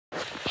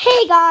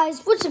Hey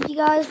guys, what's up you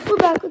guys? We're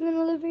back with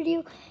another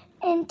video,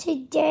 and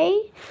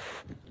today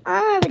I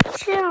have a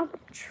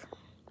challenge.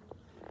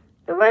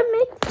 If I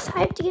make this, I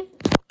have to give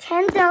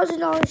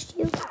 $10,000 to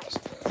you guys.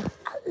 A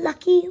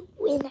lucky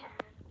winner.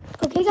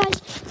 Okay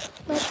guys,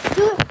 let's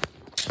do it.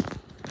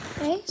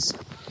 Okay, so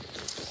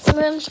the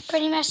room's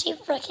pretty messy,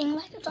 freaking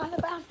like it's on the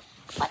ground.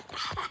 What the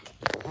heck?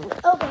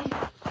 Okay.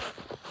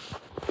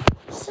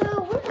 So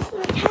where's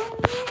the 10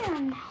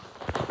 grand?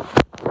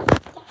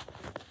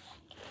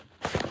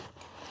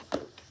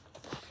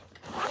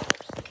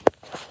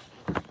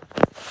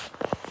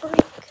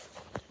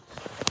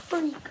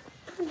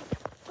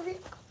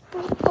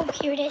 Oh,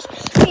 here it is.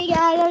 Hey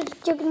guys, I was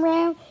joking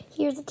around.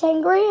 Here's the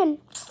 10 grand.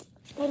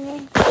 10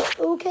 grand.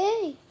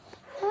 Okay.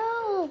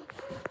 Now,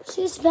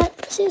 if I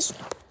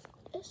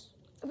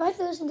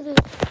throw this into the,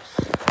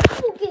 I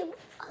will give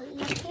a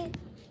lucky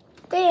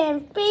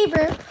fan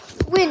favorite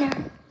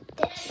winner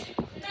this.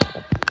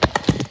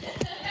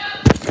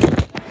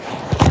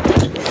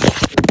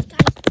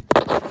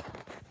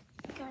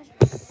 Guys,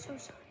 I'm so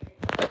sorry.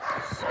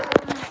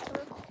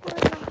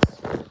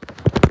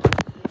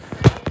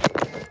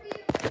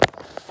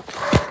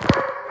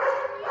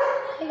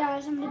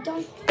 Guys, I'm gonna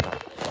dunk.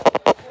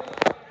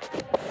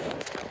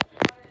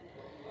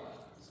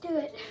 Let's do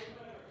it.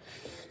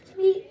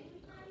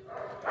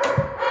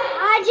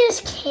 I'm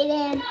just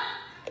kidding.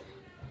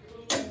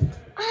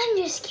 I'm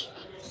just kidding.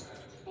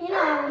 You know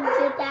I wouldn't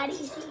do it that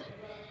easy.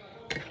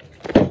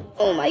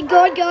 Oh my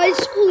god,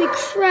 guys. Holy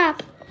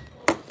crap.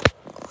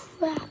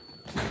 Crap.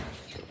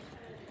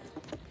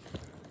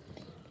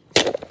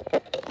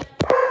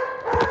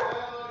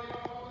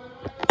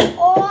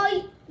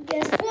 Oh,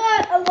 guess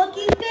what? A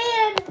lucky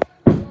fan.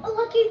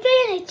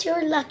 It's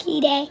your lucky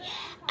day.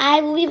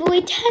 I will give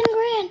away 10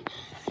 grand.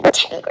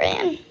 10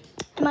 grand.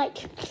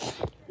 Like,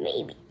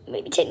 maybe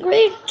 10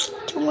 grand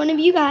to one of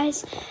you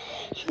guys.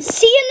 And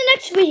see you in the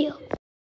next video.